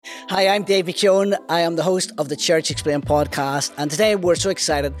Hi, I'm Dave McKeown. I am the host of the Church Explained podcast, and today we're so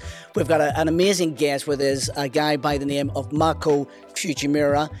excited. We've got an amazing guest with us, a guy by the name of Mako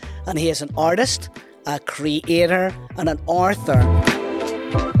Fujimura, and he is an artist, a creator, and an author.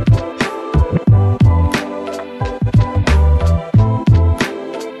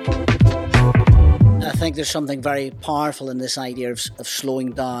 I think there's something very powerful in this idea of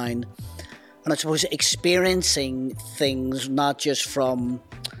slowing down, and I suppose experiencing things not just from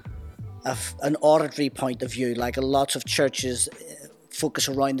an auditory point of view, like a lot of churches focus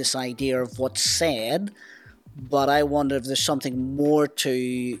around this idea of what's said, but I wonder if there's something more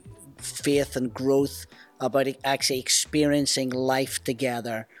to faith and growth about actually experiencing life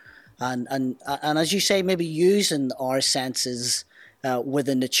together, and as you say, maybe using our senses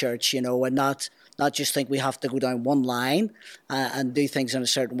within the church, and not just think we have to go down one line and do things in a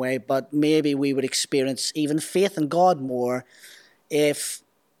certain way, but maybe we would experience even faith in God more if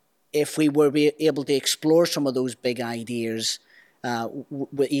we were able to explore some of those big ideas,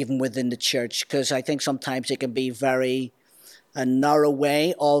 even within the church, because I think sometimes it can be a narrow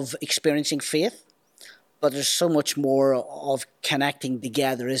way of experiencing faith, but there's so much more of connecting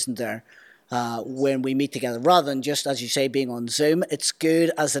together, isn't there, when we meet together, rather than just, as you say, being on Zoom. It's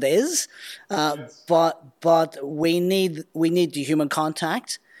good as it is, yes. But we need the human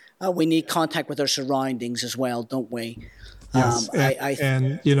contact. We need contact with our surroundings as well, don't we? Yes,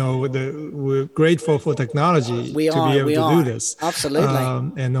 we're grateful for technology to be able to do this.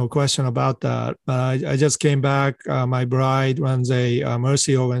 Absolutely. And no question about that. But I just came back. My bride runs a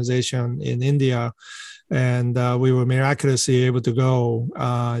mercy organization in India, and we were miraculously able to go.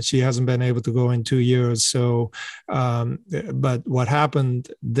 She hasn't been able to go in 2 years. So, but what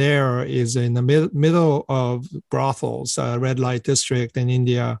happened there is in the middle of brothels, red light district in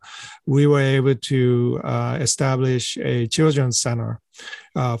India, we were able to establish a children's center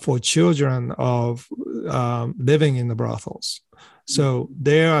for children of living in the brothels. So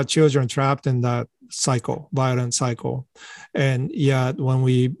there are children trapped in that violent cycle. And yet when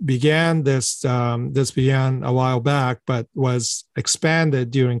we began this began a while back, but was expanded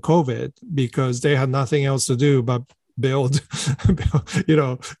during COVID because they had nothing else to do but build,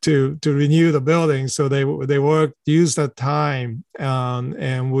 to renew the building. So they used that time,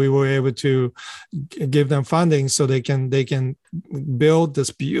 and we were able to give them funding so they can build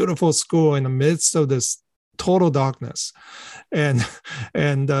this beautiful school in the midst of this total darkness. And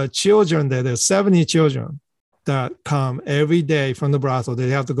children there's 70 children that come every day from the brothel. They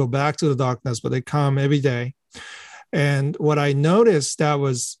have to go back to the darkness, but they come every day. And what I noticed that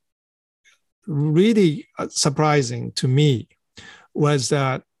was really surprising to me was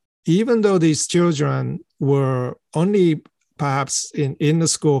that even though these children were only perhaps in the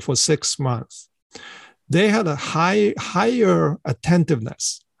school for 6 months, they had a higher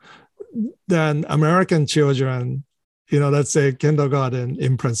attentiveness than American children, let's say kindergarten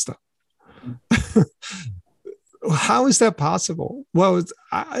in Princeton. How is that possible? Well,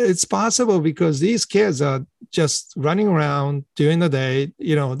 it's possible because these kids are just running around during the day.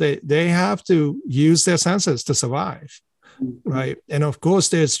 They have to use their senses to survive, right? And of course,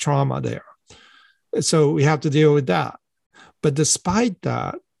 there's trauma there. So we have to deal with that. But despite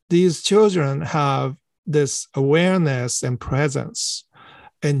that, these children have this awareness and presence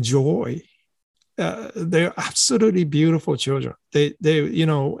and joy. They're absolutely beautiful children. It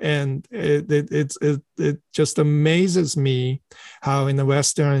just amazes me how in the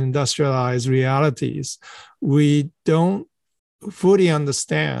Western industrialized realities, we don't fully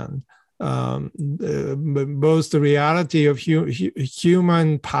understand both the reality of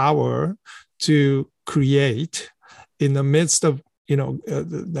human power to create in the midst of,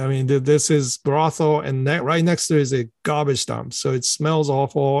 this is brothel, and right next to it is a garbage dump. So it smells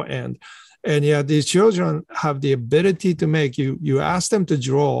awful. And yet these children have the ability to make, you ask them to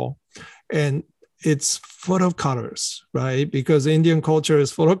draw, and it's full of colors, right? Because Indian culture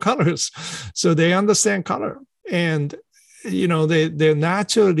is full of colors. So they understand color. And, they're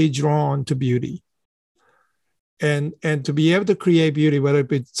naturally drawn to beauty. And to be able to create beauty, whether it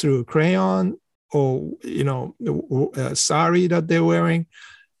be through a crayon or, a sari that they're wearing,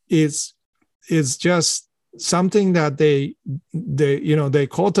 is just something that they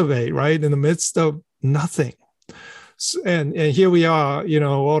cultivate right in the midst of nothing. And here we are,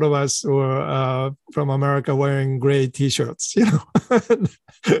 all of us were from America wearing gray T-shirts,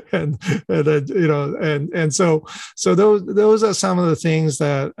 and so those are some of the things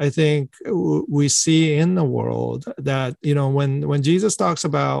that I think we see in the world, that when Jesus talks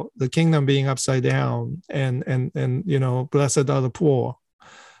about the kingdom being upside down and blessed are the poor,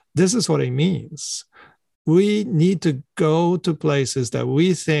 this is what he means. we need to go to places that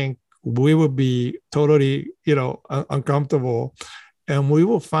we think we will be totally, uncomfortable, and we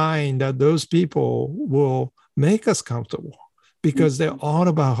will find that those people will make us comfortable because they're all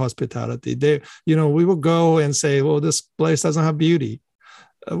about hospitality. We will go and say, well, this place doesn't have beauty.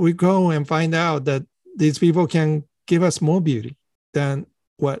 We go and find out that these people can give us more beauty than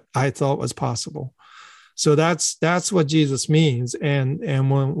what I thought was possible. So that's what Jesus means. And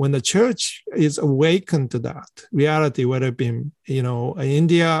when the church is awakened to that reality, whether it be in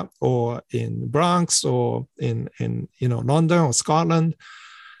India or in Bronx or in London or Scotland,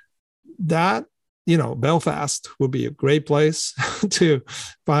 that Belfast would be a great place to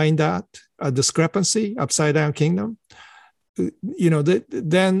find that a discrepancy, upside down kingdom.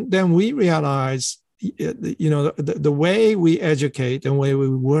 Then we realize the way we educate and the way we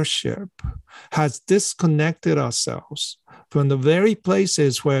worship has disconnected ourselves from the very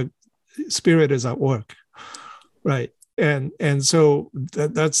places where spirit is at work, right? And so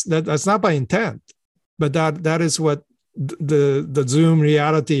that's not by intent, but that is what the Zoom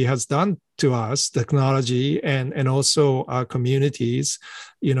reality has done to us, technology, and also our communities.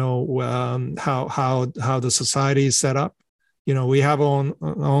 How the society is set up. We have our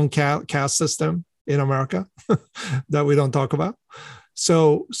own caste system in America that we don't talk about.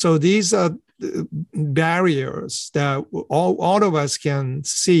 So these are barriers that all of us can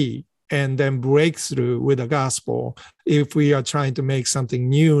see and then break through with the gospel if we are trying to make something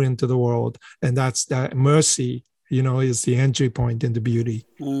new into the world. And that's that mercy, is the entry point into beauty.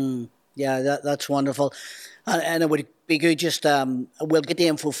 Yeah, that's wonderful. And it would be good just, we'll get the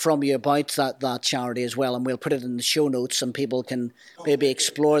info from you about that charity as well, and we'll put it in the show notes and people can maybe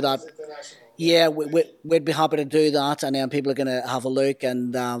explore that. Yeah, we'd be happy to do that, and then people are going to have a look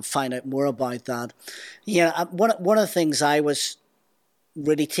and find out more about that. Yeah, one of the things I was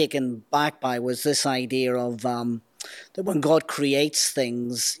really taken back by was this idea of that when God creates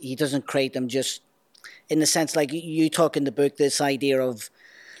things, he doesn't create them just in the sense like you talk in the book, this idea of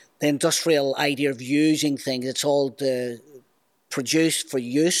the industrial idea of using things. It's all produced for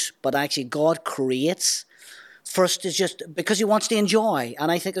use, but actually God creates. First is just because he wants to enjoy.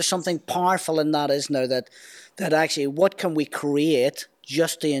 And I think there's something powerful in that, isn't there? That actually what can we create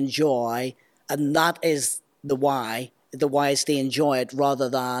just to enjoy? And that is the why. The why is to enjoy it rather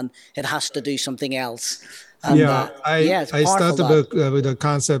than it has to do something else. And, I start the book with a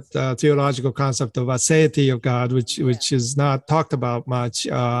concept, theological concept of aseity of God, which is not talked about much,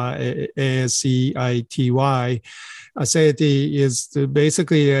 ASEITY. Aseity is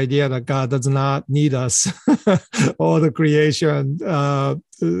basically the idea that God does not need us or the creation.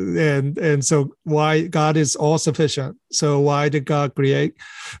 And so why God is all sufficient. So why did God create?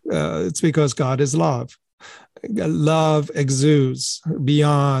 It's because God is love. Love exudes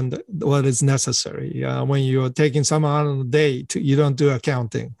beyond what is necessary. When you're taking someone on a date, you don't do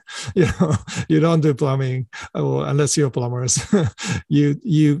accounting, you don't do plumbing, unless you're plumbers.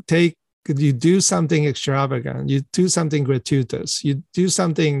 You do something extravagant, you do something gratuitous, you do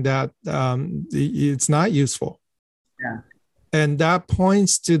something that it's not useful. Yeah. And that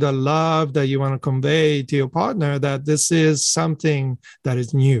points to the love that you want to convey to your partner, that this is something that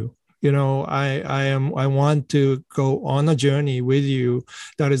is new. I want to go on a journey with you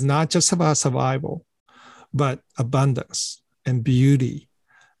that is not just about survival, but abundance and beauty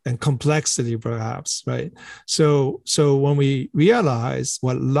and complexity, perhaps, right? So when we realize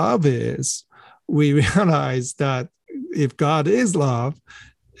what love is, we realize that if God is love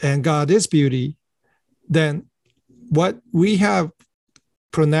and God is beauty, then what we have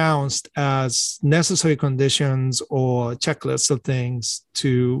pronounced as necessary conditions or checklists of things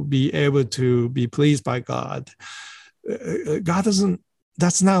to be able to be pleased by God,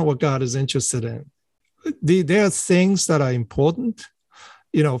 that's not what God is interested in. There are things that are important,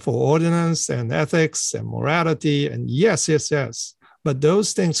 for ordinance and ethics and morality, and yes, but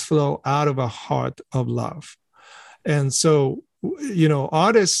those things flow out of a heart of love. And so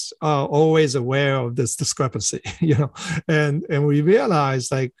artists are always aware of this discrepancy, and we realize,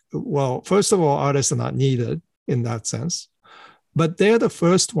 well, first of all, artists are not needed in that sense, but they're the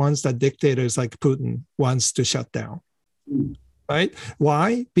first ones that dictators like Putin wants to shut down, right?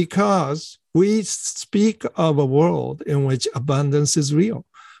 Why? Because we speak of a world in which abundance is real.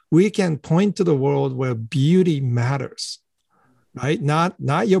 We can point to the world where beauty matters, right? Not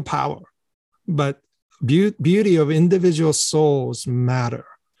your power, but beauty of individual souls matter.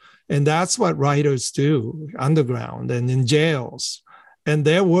 And that's what writers do underground and in jails. And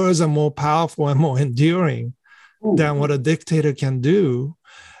their words are more powerful and more enduring than what a dictator can do.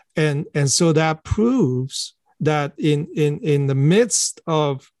 And so that proves that in the midst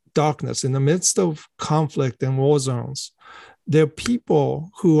of darkness, in the midst of conflict and war zones, there are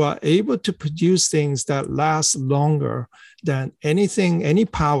people who are able to produce things that last longer than anything, any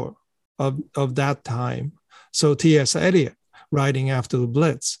power of that time. So T.S. Eliot, writing after the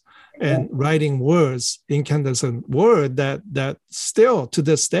Blitz, and writing words, incandescent word that still to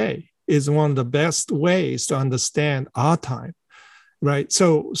this day is one of the best ways to understand our time, right?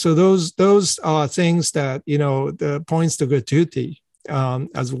 So those are things that, the points to gratuity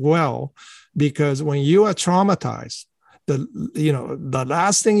as well, because when you are traumatized, the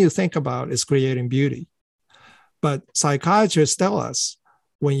last thing you think about is creating beauty. But psychiatrists tell us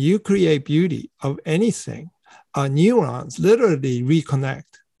when you create beauty of anything, our neurons literally reconnect.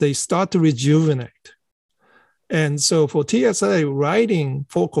 They start to rejuvenate. And so for T.S. Eliot, writing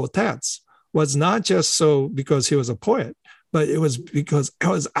 4 quartets was not just so because he was a poet, but it was because it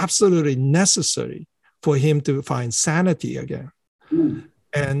was absolutely necessary for him to find sanity again.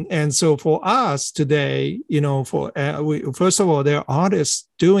 And so for us today, first of all, there are artists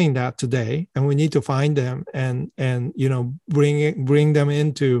doing that today, and we need to find them and bring them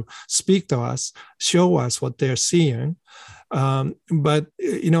in to speak to us, show us what they're seeing. But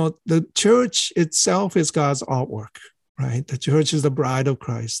the church itself is God's artwork, right? The church is the bride of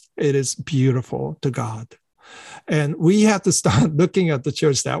Christ. It is beautiful to God, and we have to start looking at the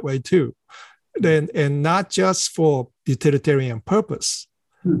church that way too, and not just for utilitarian purpose,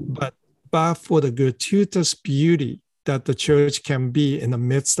 but for the gratuitous beauty that the church can be in the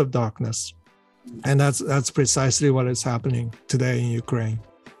midst of darkness. And that's precisely what is happening today in Ukraine.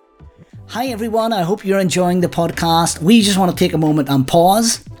 Hi everyone, I hope you're enjoying the podcast. We just want to take a moment and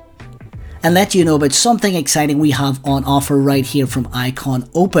pause and let you know about something exciting we have on offer right here from Icon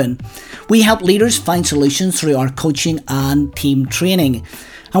Open. We help leaders find solutions through our coaching and team training.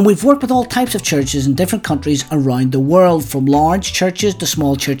 And we've worked with all types of churches in different countries around the world, from large churches to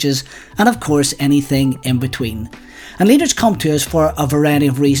small churches, and of course anything in between. And leaders come to us for a variety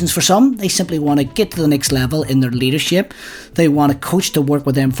of reasons. For some, they simply want to get to the next level in their leadership. They want a coach to work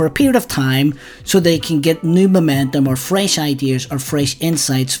with them for a period of time so they can get new momentum or fresh ideas or fresh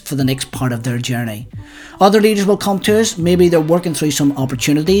insights for the next part of their journey. Other leaders will come to us, maybe they're working through some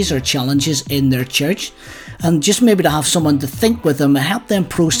opportunities or challenges in their church, and just maybe to have someone to think with them and help them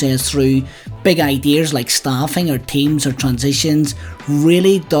process through big ideas like staffing or teams or transitions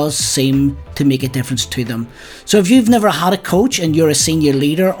really does seem to make a difference to them. So if you've never had a coach and you're a senior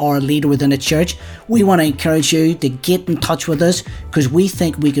leader or a leader within a church, we want to encourage you to get in touch with us, because we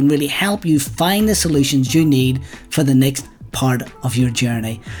think we can really help you find the solutions you need for the next part of your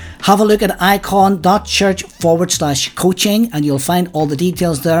journey. Have a look at icon.church/coaching and you'll find all the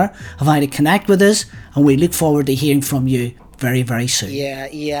details there of how to connect with us, and we look forward to hearing from you very, very soon.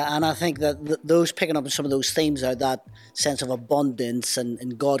 Yeah, and I think that those picking up on some of those themes are that sense of abundance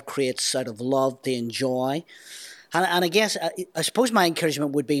and God creates out of love to enjoy. And I guess, I suppose my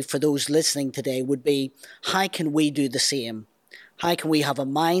encouragement would be for those listening today would be, how can we do the same? How can we have a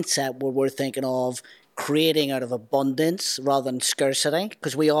mindset where we're thinking of creating out of abundance rather than scarcity?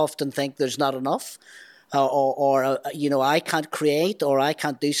 Because we often think there's not enough, or I can't create, or I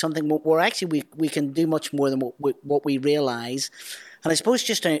can't do something. Where actually we can do much more than what we realize. And I suppose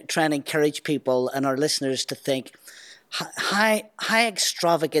just to try and encourage people and our listeners to think, how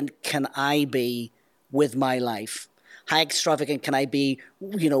extravagant can I be with my life? How extravagant can I be,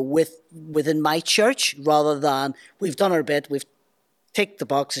 within my church, rather than we've done our bit, we've ticked the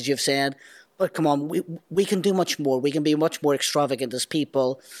box, as you've said, but come on, we can do much more. We can be much more extravagant as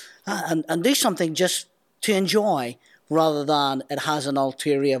people, and do something just to enjoy, rather than it has an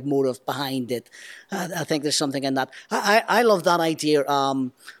ulterior motive behind it. I think there's something in that. I love that idea,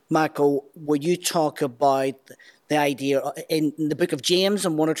 Marco, where you talk about the idea in the book of James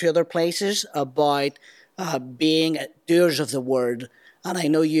and one or two other places about being doers of the word. And I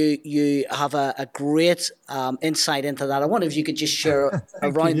know you have a great insight into that. I wonder if you could just share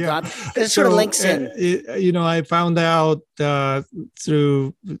around that. It sort of links in. I found out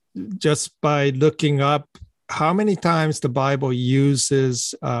through just by looking up how many times the Bible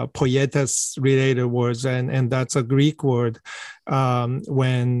uses poietas-related words, and that's a Greek word.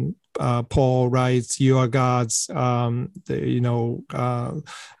 When Paul writes, "You are God's,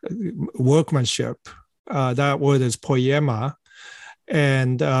 workmanship." That word is poiema.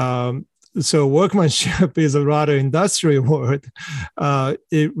 And so workmanship is a rather industrial word.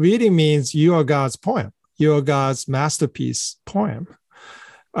 It really means you are God's poem. You are God's masterpiece poem,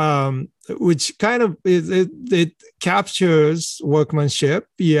 which kind of it captures workmanship.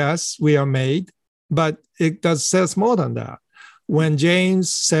 Yes, we are made, but it says more than that. When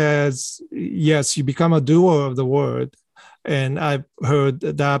James says, yes, you become a doer of the word, And I've heard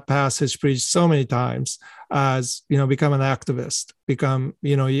that passage preached so many times as, become an activist,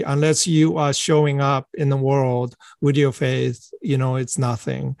 unless you are showing up in the world with your faith, it's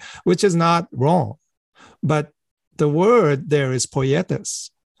nothing, which is not wrong. But the word there is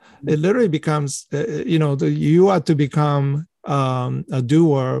poietes. It literally becomes, you are to become a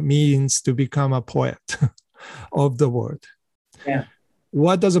doer means to become a poet of the word. Yeah.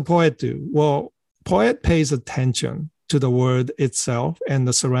 What does a poet do? Well, poet pays attention to the word itself and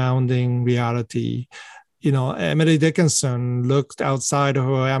the surrounding reality. Emily Dickinson looked outside of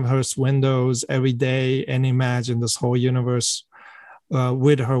her Amherst windows every day and imagined this whole universe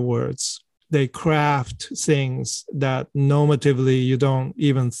with her words. They craft things that normatively you don't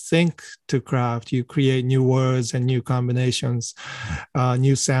even think to craft. You create new words and new combinations,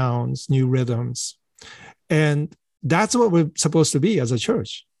 new sounds, new rhythms. And that's what we're supposed to be as a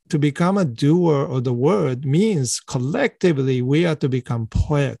church. To become a doer of the word means collectively we are to become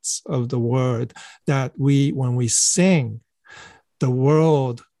poets of the word, that when we sing, the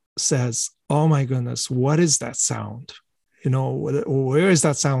world says, oh my goodness, what is that sound? Where is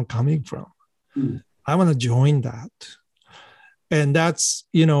that sound coming from? I want to join that. And that's,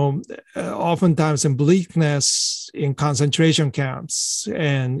 oftentimes in bleakness, in concentration camps,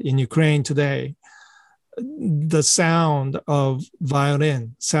 and in Ukraine today, the sound of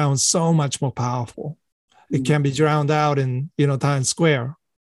violin sounds so much more powerful. It can be drowned out in, Times Square,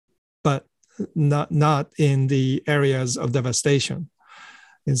 but not in the areas of devastation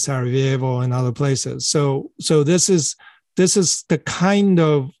in Sarajevo and other places. So this is the kind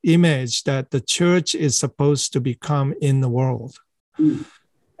of image that the church is supposed to become in the world.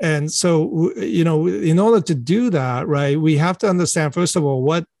 And so, in order to do that, right, we have to understand, first of all,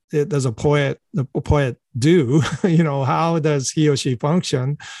 what does a poet do? How does he or she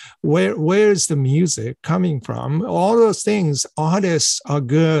function? Where is the music coming from? All those things artists are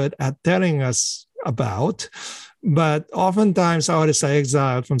good at telling us about, but oftentimes artists are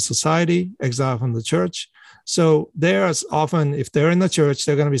exiled from society, exiled from the church. So there's often, if they're in the church,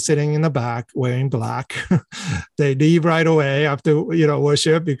 they're going to be sitting in the back wearing black. They leave right away after,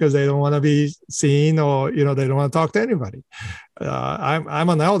 worship because they don't want to be seen, or, they don't want to talk to anybody. I'm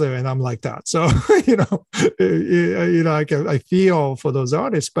an elder and I'm like that. So, I feel for those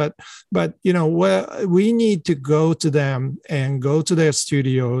artists, but where we need to go to them and go to their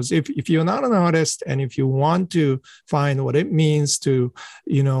studios. If you're not an artist and if you want to find what it means to,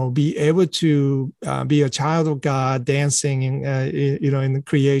 be able to be a child of God dancing in the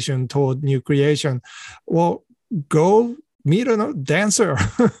creation toward new creation, well, go meet a dancer,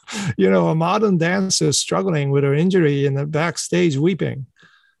 a modern dancer struggling with her injury in the backstage weeping,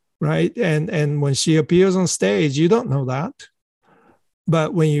 right? And when she appears on stage, you don't know that.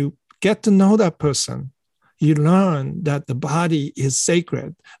 But when you get to know that person, you learn that the body is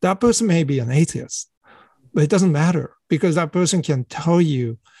sacred. That person may be an atheist, but it doesn't matter, because that person can tell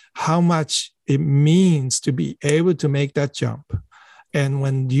you how much it means to be able to make that jump. And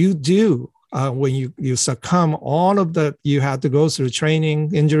when you do, when you succumb all of that, you had to go through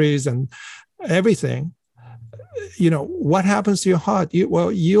training, injuries, and everything, what happens to your heart?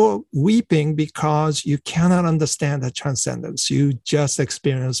 You're weeping because you cannot understand that transcendence you just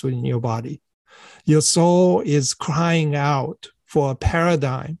experienced within your body. Your soul is crying out for a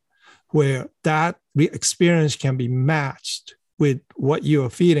paradigm where that experience can be matched with what you are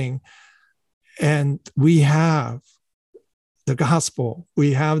feeling. And we have the gospel.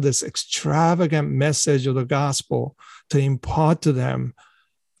 We have this extravagant message of the gospel to impart to them.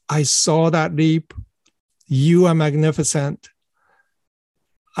 I saw that leap. You are magnificent.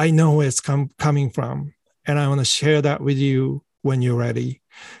 I know where it's coming from, and I want to share that with you when you're ready.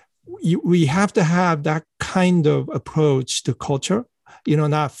 We have to have that kind of approach to culture,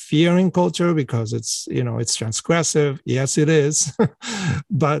 not fearing culture because it's transgressive. Yes, it is.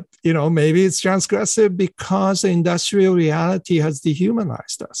 But, maybe it's transgressive because the industrial reality has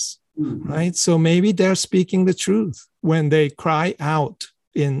dehumanized us, right? So maybe they're speaking the truth when they cry out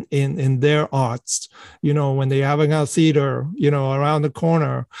in their arts, when they're having a theater, around the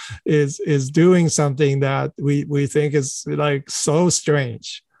corner is doing something that we think is like so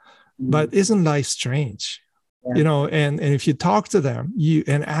strange. But isn't life strange? Yeah. And if you talk to them,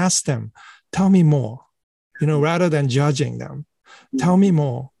 and ask them, tell me more, rather than judging them, tell me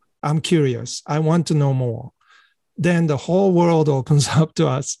more. I'm curious. I want to know more. Then the whole world opens up to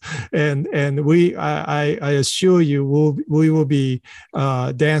us, and I assure you, we will be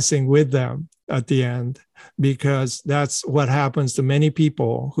dancing with them at the end, because that's what happens to many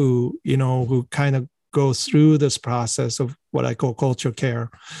people who kind of go through this process of what I call culture care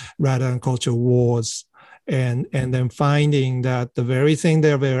rather than culture wars. and then finding that the very thing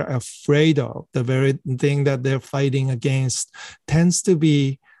they're afraid of, the very thing that they're fighting against, tends to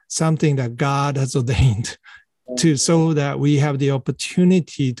be something that God has ordained to, so that we have the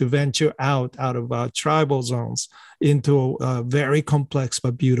opportunity to venture out of our tribal zones into a very complex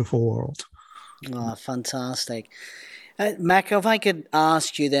but beautiful world. Oh, fantastic. Mecca, if I could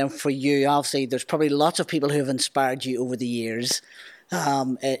ask you then, for you, obviously there's probably lots of people who have inspired you over the years,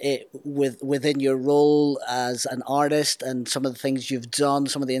 within your role as an artist and some of the things you've done,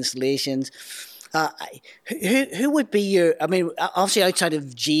 some of the installations. Who would be your, I mean, obviously outside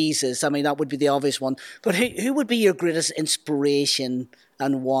of Jesus, I mean, that would be the obvious one, but who would be your greatest inspiration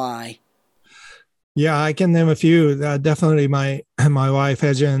and why? Yeah, I can name a few. Definitely my wife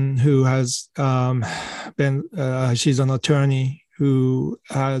Hejen, who has been she's an attorney who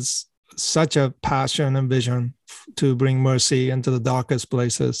has such a passion and vision to bring mercy into the darkest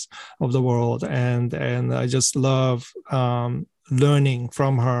places of the world, and I just love learning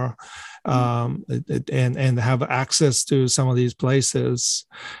from her, and have access to some of these places.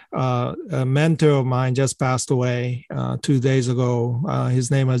 A mentor of mine just passed away 2 days ago.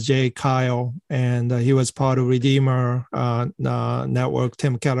 His name was Jay Kyle, and he was part of Redeemer network,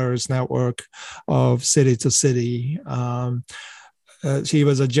 Tim Keller's network of City to City. He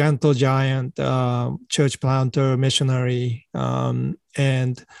was a gentle giant, church planter, missionary,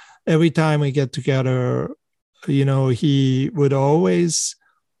 and every time we get together, he always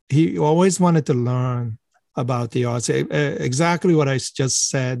wanted to learn about the arts. Exactly what I just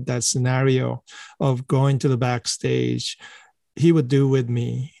said, that scenario of going to the backstage, he would do with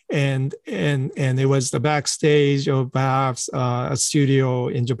me. And it was the backstage of perhaps a studio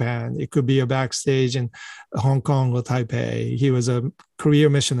in Japan. It could be a backstage in Hong Kong or Taipei. He was a career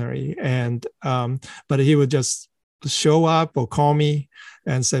missionary, and but he would just show up or call me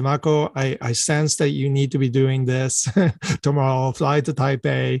and say, Marco, I sense that you need to be doing this tomorrow. Fly to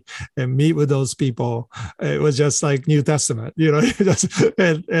Taipei and meet with those people. It was just like New Testament,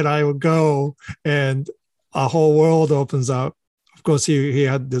 and I would go, and a whole world opens up. Of course, he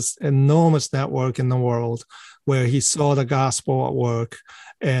had this enormous network in the world where he saw the gospel at work.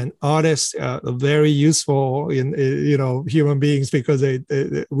 And artists are very useful in human beings, because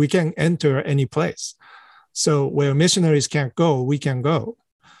we can enter any place. So where missionaries can't go, we can go.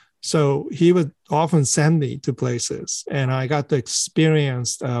 So he would often send me to places, and I got to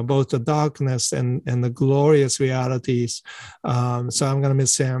experience both the darkness and the glorious realities. So I'm going to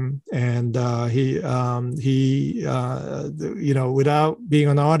miss him. And he without being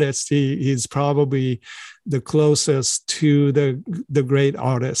an artist, he's probably the closest to the great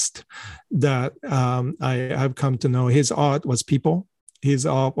artist that I have come to know. His art was people. His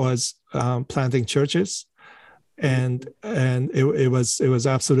art was planting churches. And it was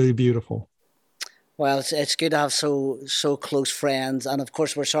absolutely beautiful. Well, it's good to have so close friends, and of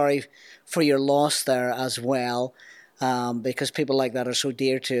course we're sorry for your loss there as well, because people like that are so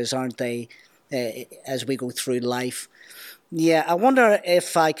dear to us, aren't they? As we go through life. Yeah, I wonder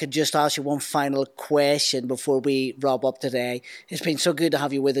if I could just ask you one final question before we wrap up today. It's been so good to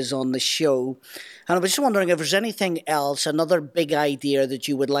have you with us on the show. And I was just wondering if there's anything else, another big idea that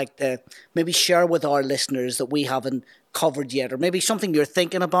you would like to maybe share with our listeners that we haven't covered yet, or maybe something you're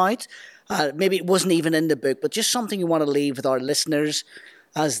thinking about. Maybe it wasn't even in the book, but just something you want to leave with our listeners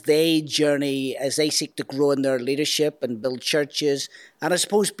as they journey, as they seek to grow in their leadership and build churches, and I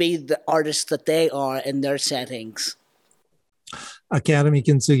suppose be the artists that they are in their settings. Academy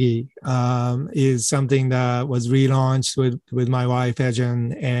Kintsugi is something that was relaunched with my wife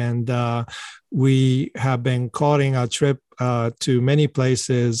Hejen, and we have been calling our trip to many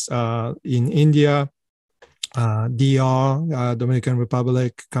places in India, DR, Dominican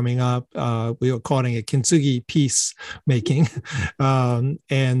Republic coming up. We are calling it Kintsugi Peace Making, and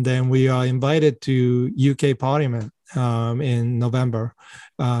then we are invited to UK Parliament in November.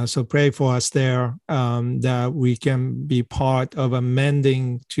 So pray for us there, that we can be part of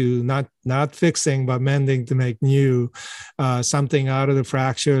amending to not fixing, but mending to make new, something out of the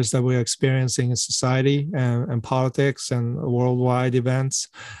fractures that we're experiencing in society and politics and worldwide events.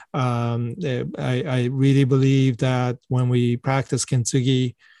 I really believe that when we practice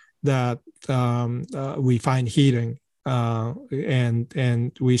Kintsugi, that we find healing.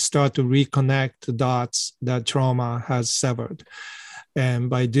 And we start to reconnect the dots that trauma has severed. And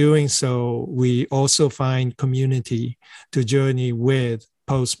by doing so, we also find community to journey with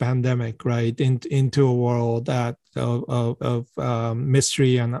post-pandemic, right, into a world that of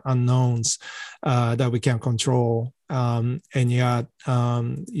mystery and unknowns that we can't control. And yet,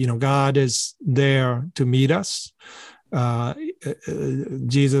 God is there to meet us.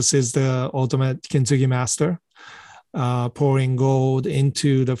 Jesus is the ultimate kintsugi master, pouring gold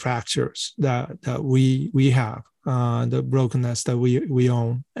into the fractures that we have, the brokenness that we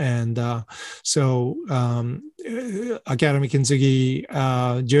own. And so Academy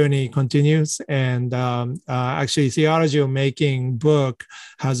Kintsugi journey continues. And actually, Theology of Making book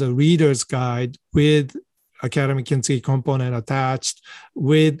has a reader's guide with Academy Kintsugi component attached,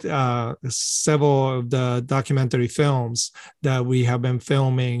 with several of the documentary films that we have been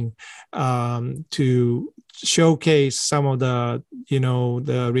filming to showcase some of the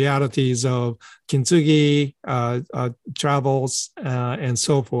realities of kintsugi travels and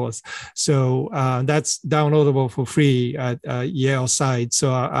so forth. So that's downloadable for free at Yale site.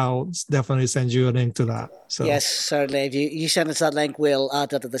 So I'll definitely send you a link to that. So yes, certainly. If you send us that link, we'll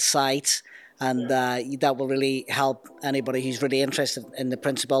add that to the site. And that will really help anybody who's really interested in the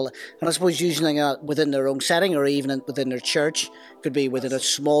principle. And I suppose using it within their own setting, or even within their church, could be within a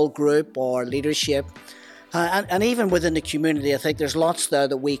small group or leadership. And even within the community, I think there's lots there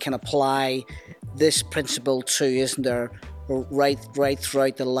that we can apply this principle to, isn't there? Right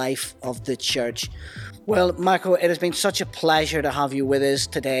throughout the life of the church. Well, Marco, it has been such a pleasure to have you with us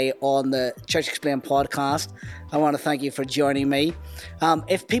today on the Church Explained podcast. I want to thank you for joining me.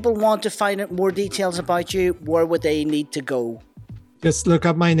 If people want to find out more details about you, where would they need to go? Just look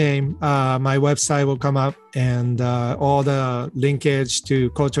up my name. My website will come up, and all the linkage to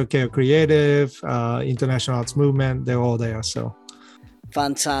Cultural Care Creative, International Arts Movement, they're all there. So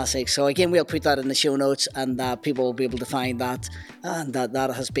fantastic. So again, we'll put that in the show notes, and people will be able to find that. And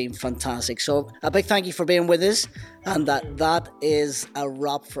that has been fantastic. So a big thank you for being with us. And that is a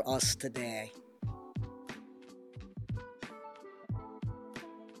wrap for us today.